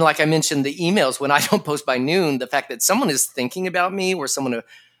 And like I mentioned, the emails, when I don't post by noon, the fact that someone is thinking about me or someone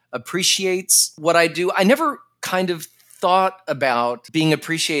appreciates what I do, I never kind of thought about being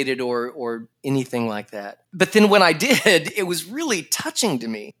appreciated or anything like that. But then when I did, it was really touching to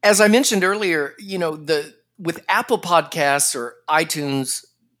me. As I mentioned earlier, with Apple Podcasts or iTunes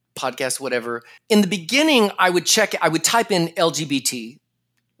podcasts, whatever, in the beginning, I would type in LGBT.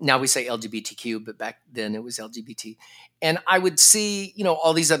 Now we say LGBTQ, but back then it was LGBT. And I would see,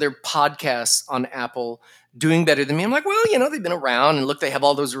 all these other podcasts on Apple doing better than me. I'm like, well, they've been around and look, they have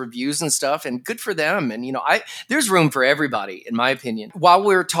all those reviews and stuff and good for them. And, there's room for everybody, in my opinion. While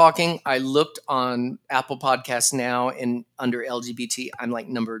we were talking, I looked on Apple Podcasts now and under LGBT, I'm like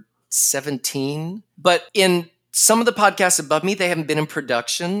number 17. But in some of the podcasts above me, they haven't been in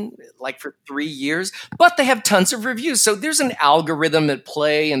production like for 3 years, but they have tons of reviews. So there's an algorithm at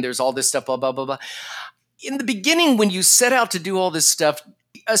play and there's all this stuff, blah, blah, blah, blah. In the beginning, when you set out to do all this stuff,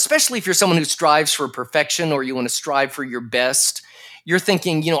 especially if you're someone who strives for perfection or you want to strive for your best, you're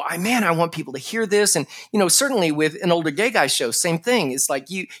thinking, I want people to hear this. And, certainly with an older gay guy show, same thing. It's like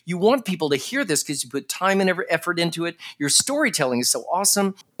you want people to hear this because you put time and effort into it. Your storytelling is so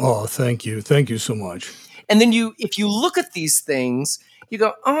awesome. Oh, thank you. Thank you so much. And then if you look at these things, you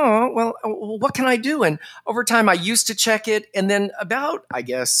go, oh, well, what can I do? And over time, I used to check it. And then about, I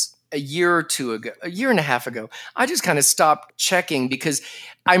guess, a year and a half ago, I just kind of stopped checking because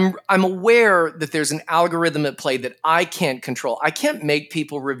I'm aware that there's an algorithm at play that I can't control. I can't make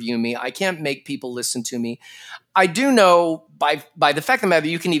people review me. I can't make people listen to me. I do know by the fact of the matter,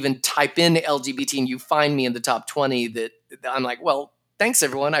 you can even type in LGBT and you find me in the top 20 that I'm like, well, thanks,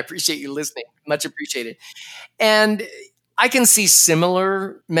 everyone. I appreciate you listening. Much appreciated. And I can see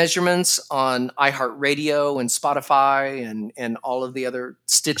similar measurements on iHeartRadio and Spotify and all of the other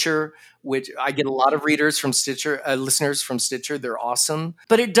Stitcher, which I get a lot of readers from Stitcher, listeners from Stitcher. They're awesome.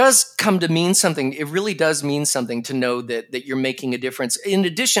 But it does come to mean something. It really does mean something to know that you're making a difference. In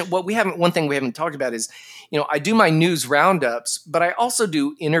addition, one thing we haven't talked about is, I do my news roundups, but I also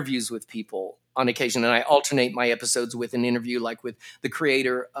do interviews with people on occasion, and I alternate my episodes with an interview, like with the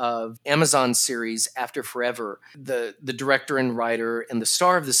creator of Amazon series After Forever, the director and writer and the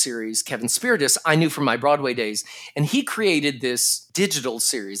star of the series, Kevin Spiritus, I knew from my Broadway days, and he created this digital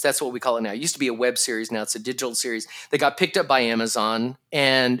series. That's what we call it now. It used to be a web series. Now it's a digital series that got picked up by Amazon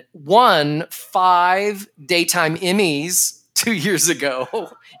and won 5 daytime Emmys 2 years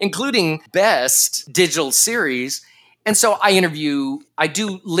ago, including Best Digital Series. And so I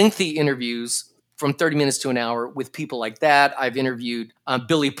do lengthy interviews from 30 minutes to an hour with people like that. I've interviewed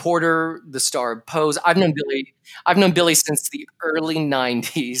Billy Porter, the star of Pose. I've known Billy since the early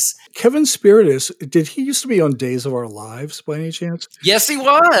 90s. Kevin Spiritus, did he used to be on Days of Our Lives by any chance? Yes, he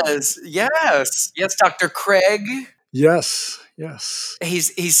was. Yes, Dr. Craig. Yes.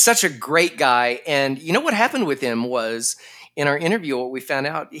 He's such a great guy. And you know what happened with him was, in our interview, what we found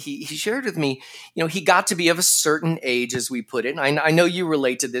out, he shared with me, he got to be of a certain age, as we put it. And I know you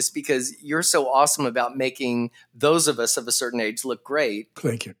relate to this because you're so awesome about making those of us of a certain age look great.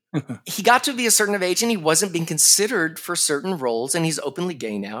 Thank you. He got to be a certain age and he wasn't being considered for certain roles, and he's openly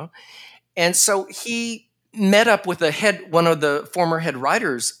gay now. And so he met up with one of the former head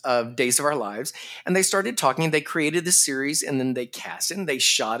writers of Days of Our Lives, and they started talking. They created this series, and then they cast it, and they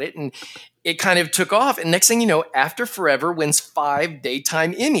shot it, and it kind of took off. And next thing you know, After Forever wins 5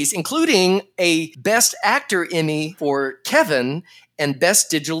 daytime Emmys, including a Best Actor Emmy for Kevin and Best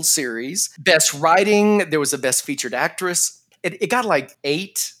Digital Series, Best Writing. There was a Best Featured Actress. It got like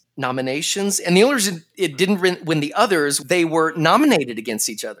 8 nominations, and the only reason it didn't win the others, they were nominated against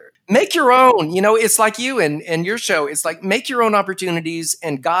each other. Make your own. It's like you and your show. It's like, make your own opportunities,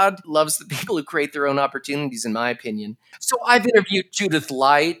 and God loves the people who create their own opportunities, in my opinion. So I've interviewed Judith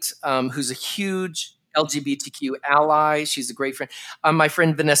Light, who's a huge LGBTQ ally. She's a great friend. My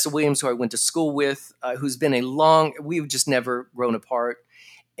friend Vanessa Williams, who I went to school with, who's been we've just never grown apart,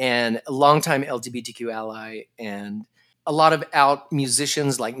 and a longtime LGBTQ ally, and a lot of out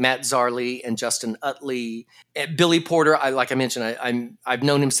musicians like Matt Zarley and Justin Utley. Billy Porter, like I mentioned, I've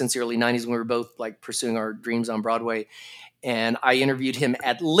known him since the early 90s when we were both like pursuing our dreams on Broadway. And I interviewed him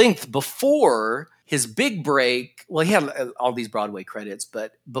at length before his big break, well, he had all these Broadway credits,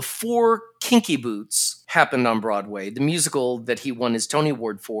 but before Kinky Boots happened on Broadway, the musical that he won his Tony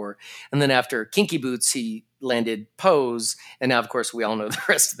Award for, and then after Kinky Boots, he landed Pose, and now, of course, we all know the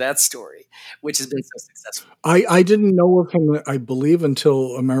rest of that story, which has been so successful. I didn't know of him, I believe,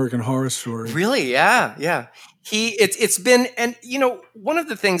 until American Horror Story. Really? Yeah. It's been, and one of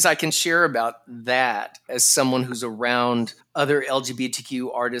the things I can share about that as someone who's around other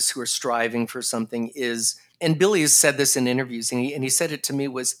LGBTQ artists who are striving for something is, and Billy has said this in interviews, and he said it to me,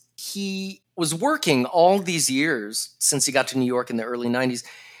 was he was working all these years since he got to New York in the early 90s,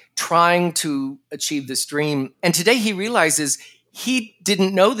 trying to achieve this dream. And today he realizes he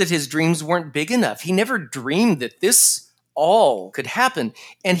didn't know that his dreams weren't big enough. He never dreamed that this all could happen.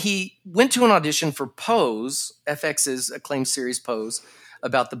 And he went to an audition for Pose, FX's acclaimed series Pose,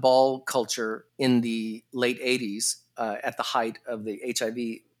 about the ball culture in the late 80s at the height of the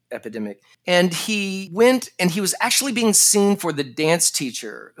HIV epidemic. And he went, and he was actually being seen for the dance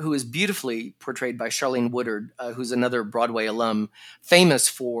teacher, who is beautifully portrayed by Charlene Woodard, who's another Broadway alum, famous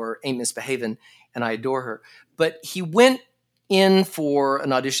for Ain't Misbehavin', and I adore her. But he went in for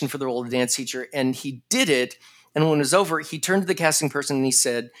an audition for the role of the dance teacher, and he did it. And when it was over, he turned to the casting person and he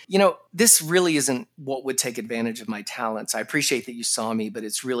said, this really isn't what would take advantage of my talents. I appreciate that you saw me, but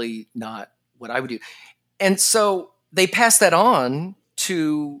it's really not what I would do. And so they passed that on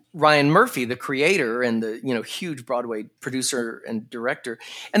to Ryan Murphy, the creator and the huge Broadway producer and director.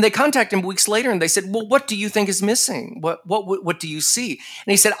 And they contacted him weeks later and they said, well, what do you think is missing? What do you see?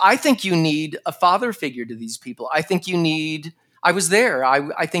 And he said, I think you need a father figure to these people. I was there.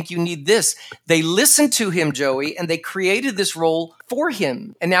 I think you need this. They listened to him, Joey, and they created this role for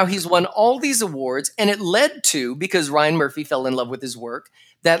him. And now he's won all these awards. And it led to, because Ryan Murphy fell in love with his work,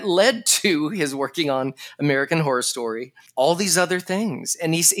 that led to his working on American Horror Story, all these other things.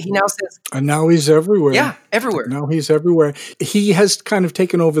 And he now says... And now he's everywhere. Yeah, everywhere. Now he's everywhere. He has kind of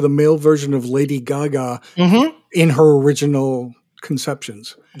taken over the male version of Lady Gaga in her original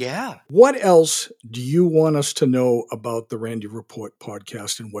conceptions. Yeah. What else do you want us to know about the Randy Report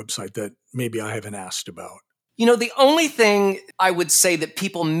podcast and website that maybe I haven't asked about? The only thing I would say that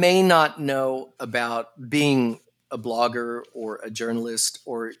people may not know about being a blogger or a journalist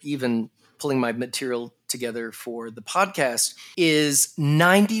or even pulling my material together for the podcast is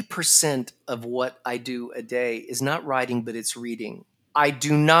 90% of what I do a day is not writing, but it's reading. I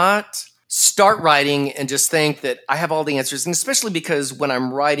do not start writing and just think that I have all the answers. And especially because when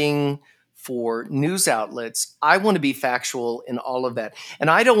I'm writing for news outlets, I want to be factual in all of that. And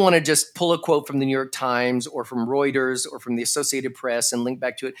I don't want to just pull a quote from the New York Times or from Reuters or from the Associated Press and link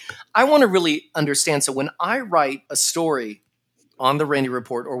back to it. I want to really understand. So when I write a story on the Randy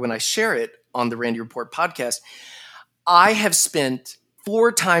Report or when I share it on the Randy Report podcast, I have spent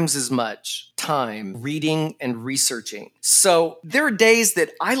 4 times as much time reading and researching. So there are days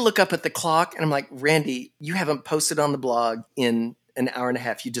that I look up at the clock and I'm like, Randy, you haven't posted on the blog in an hour and a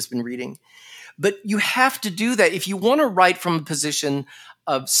half. You've just been reading. But you have to do that if you want to write from a position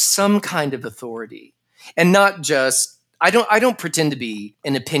of some kind of authority and not just, I don't pretend to be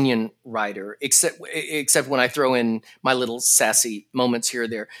an opinion writer, except when I throw in my little sassy moments here or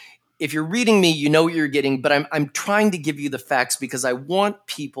there. If you're reading me, you know what you're getting, but I'm trying to give you the facts because I want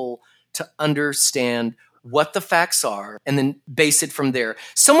people to understand what the facts are and then base it from there.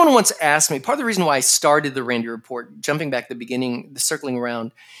 Someone once asked me, part of the reason why I started the Randy Report, jumping back to the beginning, circling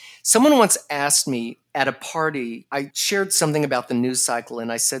around, someone once asked me at a party, I shared something about the news cycle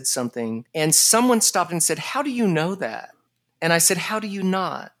and I said something, and someone stopped and said, how do you know that? And I said, how do you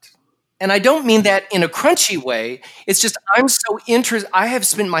not? And I don't mean that in a crunchy way. It's just I'm so interested. I have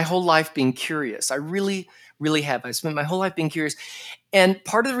spent my whole life being curious. I really, really have. I spent my whole life being curious. And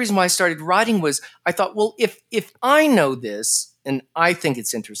part of the reason why I started writing was I thought, well, if I know this and I think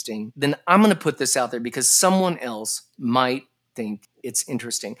it's interesting, then I'm going to put this out there because someone else might think it's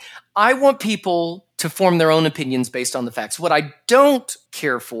interesting. I want people to form their own opinions based on the facts. What I don't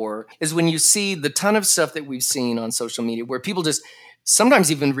care for is when you see the ton of stuff that we've seen on social media where people just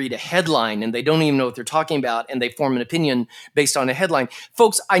sometimes even read a headline and they don't even know what they're talking about and they form an opinion based on a headline.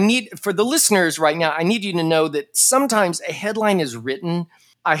 Folks, for the listeners right now, I need you to know that sometimes a headline is written.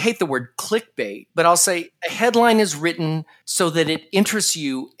 I hate the word clickbait, but I'll say a headline is written so that it interests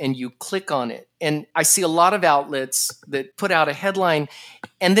you and you click on it. And I see a lot of outlets that put out a headline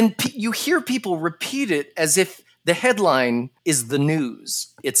and then you hear people repeat it as if the headline is the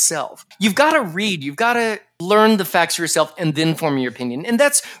news itself. You've got to read, you've got to learn the facts yourself and then form your opinion. And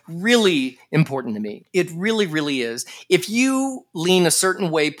that's really important to me. It really, really is. If you lean a certain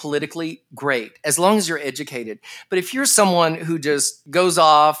way politically, great, as long as you're educated. But if you're someone who just goes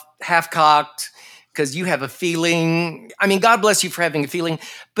off half-cocked, because you have a feeling. I mean, God bless you for having a feeling,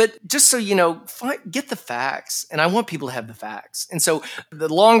 but just so you know, get the facts. And I want people to have the facts. And so the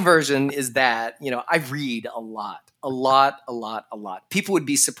long version is that, I read a lot. People would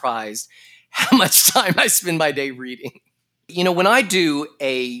be surprised how much time I spend my day reading. When I do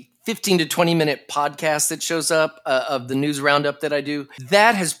a 15 to 20 minute podcast that shows up of the news roundup that I do,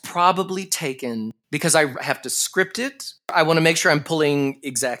 that has probably taken, because I have to script it. I want to make sure I'm pulling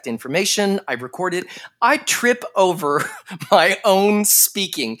exact information. I record it. I trip over my own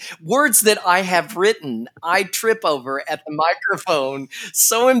speaking. Words that I have written, I trip over at the microphone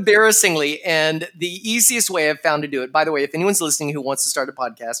so embarrassingly. And the easiest way I've found to do it, by the way, if anyone's listening who wants to start a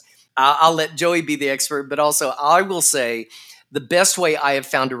podcast, I'll let Joey be the expert, but also I will say, the best way I have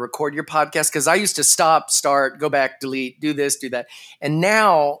found to record your podcast, because I used to stop, start, go back, delete, do this, do that. And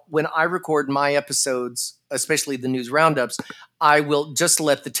now when I record my episodes, especially the news roundups, I will just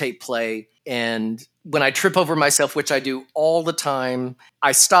let the tape play. And when I trip over myself, which I do all the time,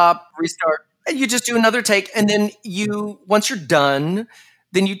 I stop, restart, and you just do another take. And then once you're done,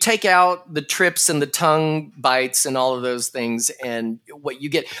 then you take out the trips and the tongue bites and all of those things and what you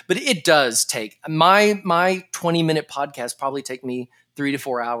get. But it does take my 20-minute podcast probably take me 3 to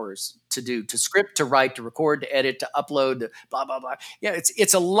 4 hours to do, to script, to write, to record, to edit, to upload, to blah, blah, blah. Yeah,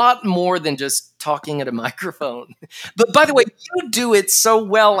 it's a lot more than just talking at a microphone. But by the way, you do it so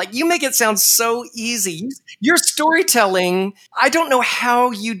well. Like, you make it sound so easy. Your storytelling, I don't know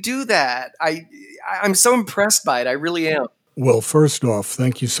how you do that. I'm so impressed by it. I really am. Well, first off,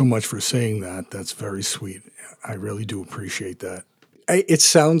 thank you so much for saying that. That's very sweet. I really do appreciate that. It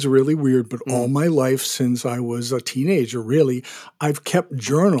sounds really weird, but all my life since I was a teenager, really, I've kept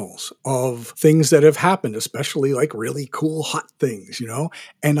journals of things that have happened, especially like really cool, hot things,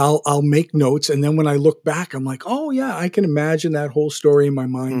 and I'll make notes. And then when I look back, I'm like, oh yeah, I can imagine that whole story in my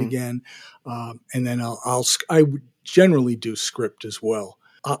mind again. And then I generally do script as well.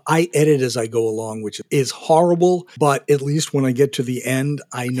 I edit as I go along, which is horrible, but at least when I get to the end,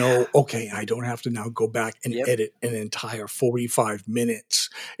 I know, okay, I don't have to now go back and edit an entire 45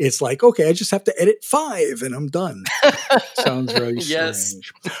 minutes. It's like, okay, I just have to edit 5 and I'm done. Sounds very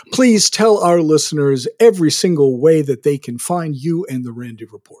strange. Please tell our listeners every single way that they can find you and the Randy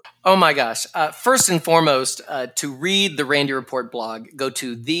Report. Oh my gosh. First and foremost, to read the Randy Report blog, go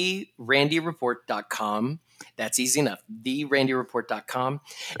to therandyreport.com. That's easy enough. therandyreport.com.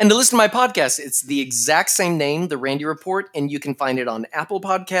 And to listen to my podcast, it's the exact same name, The Randy Report, and you can find it on Apple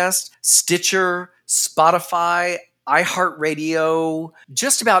Podcasts, Stitcher, Spotify, iHeartRadio,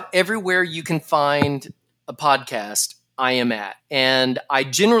 just about everywhere you can find a podcast, I am at. And I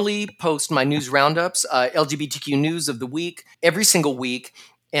generally post my news roundups, LGBTQ news of the week, every single week.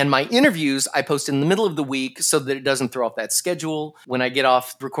 And my interviews, I post in the middle of the week so that it doesn't throw off that schedule. When I get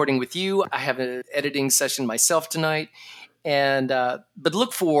off recording with you, I have an editing session myself tonight. And but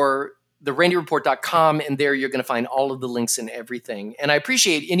look for therandyreport.com, and there you're going to find all of the links and everything. And I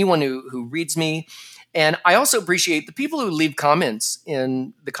appreciate anyone who reads me. And I also appreciate the people who leave comments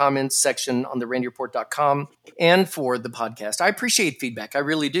in the comments section on therandyreport.com and for the podcast. I appreciate feedback. I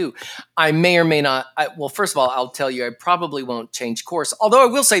really do. I may or may not. Well, first of all, I'll tell you, I probably won't change course. Although I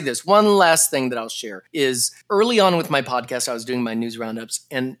will say this, one last thing that I'll share is early on with my podcast, I was doing my news roundups,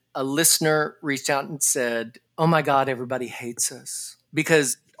 and a listener reached out and said, oh my God, everybody hates us.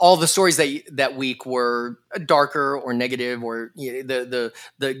 Because all the stories that week were darker or negative, or the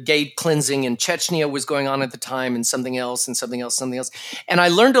gay cleansing in Chechnya was going on at the time, and something else and something else, something else. And I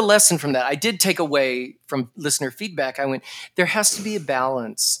learned a lesson from that. I did take away from listener feedback. I went, there has to be a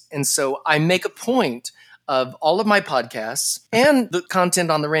balance. And so I make a point of all of my podcasts and the content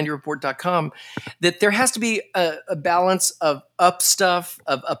on therandyreport.com that there has to be a balance of up stuff,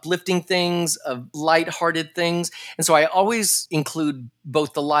 of uplifting things, of lighthearted things. And so I always include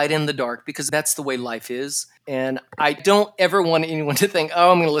both the light and the dark, because that's the way life is. And I don't ever want anyone to think,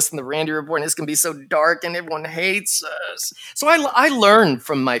 oh, I'm going to listen to the Randy Report and it's going to be so dark and everyone hates us. So I learn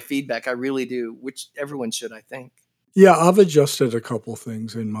from my feedback. I really do, which everyone should, I think. Yeah, I've adjusted a couple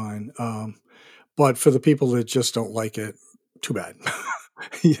things in mine. But for the people that just don't like it, too bad.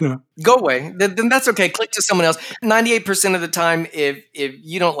 Go away. Then that's okay. Click to someone else. 98% of the time, if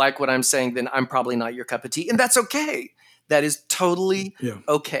you don't like what I'm saying, then I'm probably not your cup of tea. And that's okay. That is totally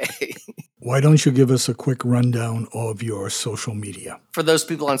okay. Why don't you give us a quick rundown of your social media? For those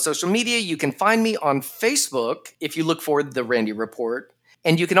people on social media, you can find me on Facebook if you look for The Randy Report.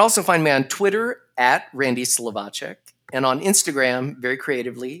 And you can also find me on Twitter at Randy Slavacek, and on Instagram, very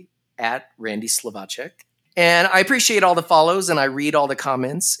creatively, at Randy Slavacek. And I appreciate all the follows, and I read all the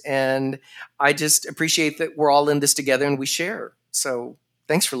comments, and I just appreciate that we're all in this together and we share. So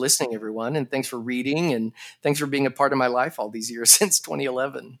thanks for listening, everyone. And thanks for reading. And thanks for being a part of my life all these years since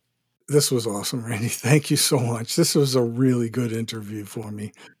 2011. This was awesome, Randy. Thank you so much. This was a really good interview for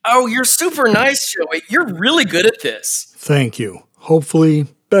me. Oh, you're super nice, Joey. You're really good at this. Thank you. Hopefully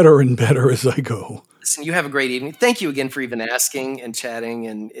better and better as I go. Listen, you have a great evening. Thank you again for even asking and chatting,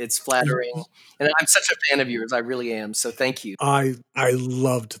 and it's flattering. And I'm such a fan of yours. I really am. So thank you. I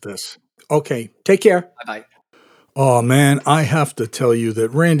loved this. Okay, take care. Bye-bye. Oh, man, I have to tell you that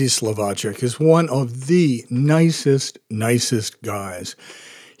Randy Slovacek is one of the nicest guys.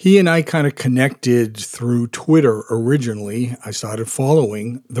 He and I kind of connected through Twitter originally. I started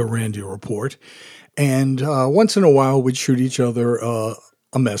following the Randy Report. And once in a while, we'd shoot each other a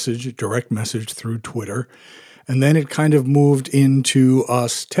direct message through Twitter. And then it kind of moved into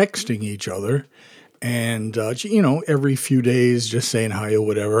us texting each other. And, every few days just saying hi or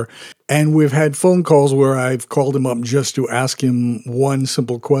whatever. And we've had phone calls where I've called him up just to ask him one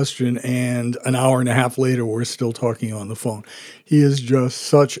simple question. And an hour and a half later, we're still talking on the phone. He is just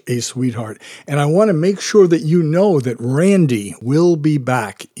such a sweetheart. And I want to make sure that you know that Randy will be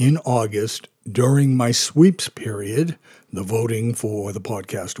back in August during my sweeps period, the voting for the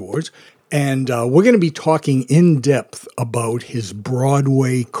Podcast Awards. And we're going to be talking in depth about his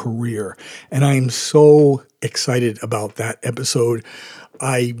Broadway career. And I'm so excited about that episode.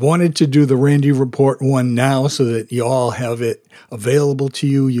 I wanted to do the Randy Report one now so that you all have it available to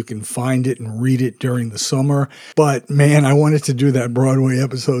you. You can find it and read it during the summer. But man, I wanted to do that Broadway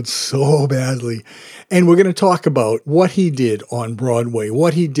episode so badly. And we're going to talk about what he did on Broadway,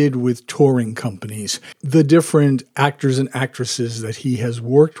 what he did with touring companies, the different actors and actresses that he has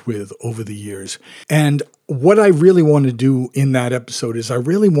worked with over the years. And what I really want to do in that episode is I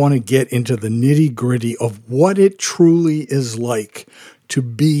really want to get into the nitty-gritty of what it truly is like to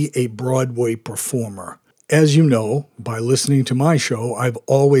be a Broadway performer. As you know, by listening to my show, I've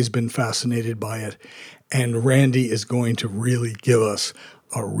always been fascinated by it, and Randy is going to really give us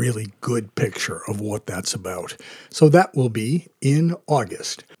a really good picture of what that's about. So that will be in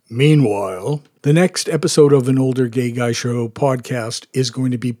August. Meanwhile, the next episode of An Older Gay Guy Show podcast is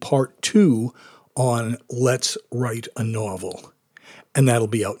going to be part 2 on Let's Write a Novel, and that'll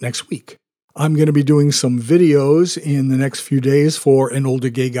be out next week. I'm going to be doing some videos in the next few days for An Older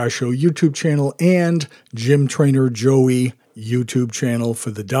Gay Guy Show YouTube channel and Gym Trainer Joey YouTube channel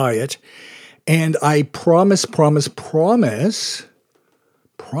for the diet. And I promise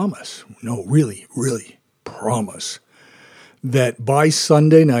that by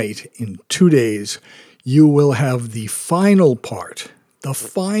Sunday night in 2 days, you will have the final part, the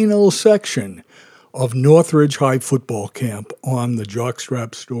final section of Northridge High Football Camp on the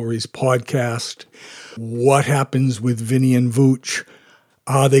Jockstrap Stories podcast. What happens with Vinny and Vooch?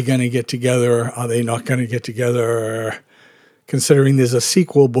 Are they going to get together? Are they not going to get together? Considering there's a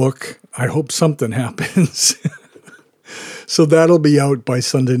sequel book, I hope something happens. So that'll be out by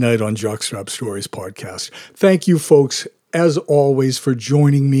Sunday night on Jockstrap Stories podcast. Thank you, folks, as always, for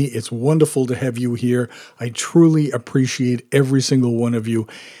joining me. It's wonderful to have you here. I truly appreciate every single one of you.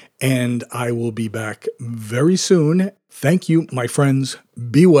 And I will be back very soon. Thank you, my friends.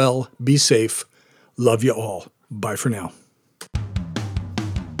 Be well, be safe. Love you all. Bye for now.